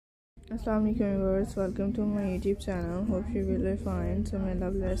Assalamualaikum viewers, welcome to my YouTube channel. Hope you will be fine. So may Allah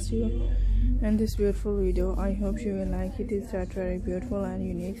bless you. And this beautiful video, I hope you will like it. It's that very beautiful and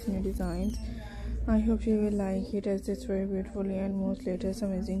unique new designs. I hope you will like it as it's very beautifully and most latest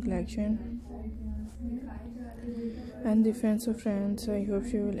amazing collection. And the friends of friends, I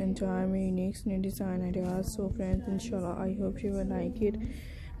hope you will enjoy my unique new design ideas. So friends, inshallah, I hope you will like it.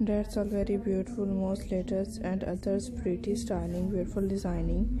 That's all very beautiful, most latest and others pretty styling, beautiful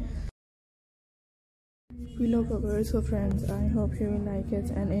designing pillow covers. So friends, I hope you will like it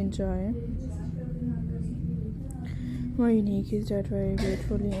and enjoy. My unique is that very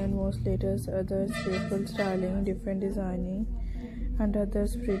beautifully and most latest others beautiful styling, different designing and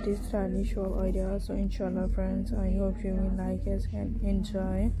others pretty stylish all ideas. So inshallah friends, I hope you will like it and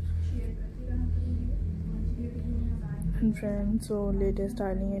enjoy. And friends, so latest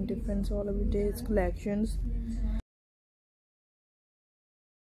styling and different all of the days collections.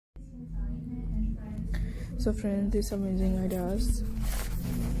 So friends, these amazing ideas.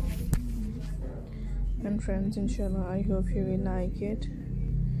 And friends, inshallah, I hope you will like it.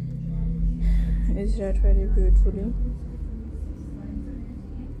 It's that very beautifully,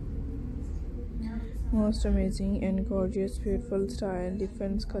 most amazing and gorgeous, beautiful style,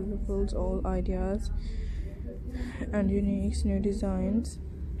 different colorfuls, all ideas and unique new designs.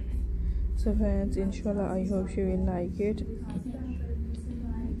 So friends, inshallah, I hope you will like it.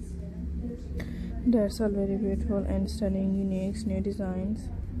 That's all very beautiful and stunning, unique new designs,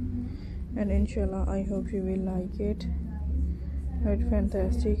 and inshallah I hope you will like it. It's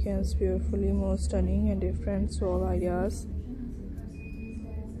fantastic and beautifully most stunning and different all ideas.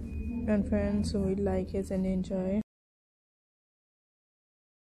 And friends, so we like it and enjoy.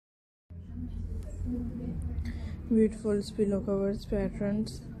 Beautiful pillow covers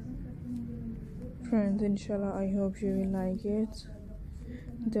patterns. Friends, inshallah I hope you will like it.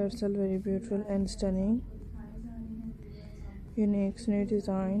 That's all very beautiful and stunning, unique new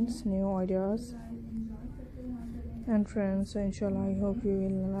designs, new ideas. And friends, inshallah I hope you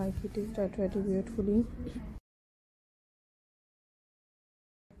will like it. It's that very beautifully,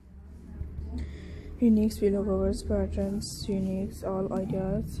 unique pillow covers patterns, unique all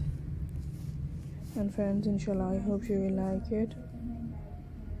ideas. And friends, inshallah I hope you will like it.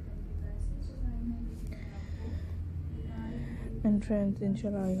 And friends,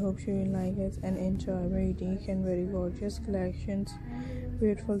 inshallah I hope you will like it and enjoy very unique and very gorgeous collections,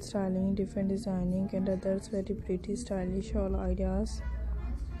 beautiful styling, different designing and others very pretty stylish all ideas.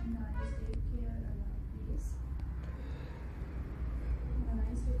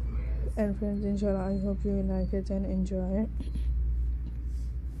 And friends, inshallah I hope you will like it and enjoy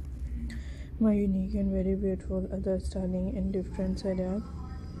my unique and very beautiful other styling and different ideas.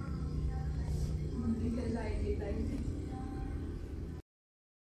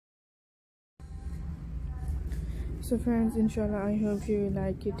 So friends, inshallah I hope you will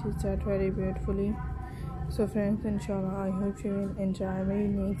like it. It's that very beautifully. So friends, inshallah I hope you will enjoy my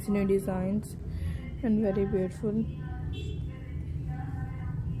unique new designs and very beautiful,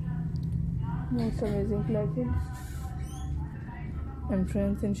 most amazing collections. And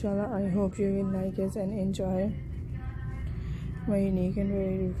friends, inshallah I hope you will like it and enjoy my unique and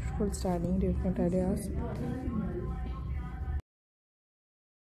very beautiful styling, different ideas.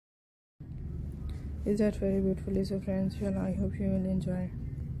 Is that very beautifully? So friends, inshallah I hope you will enjoy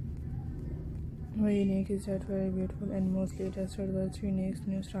my unique is that very beautiful and most latest others unique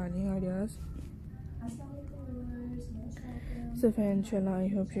new styling ideas. So friends, inshallah I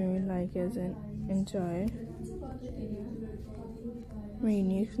hope you will like it and enjoy my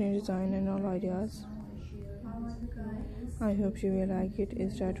unique new design and all ideas. I hope you will like it.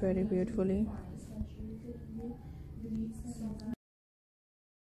 Is that very beautifully.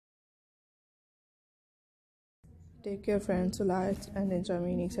 Take care friends, so like and enjoy my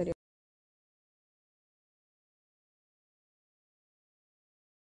unique ideas.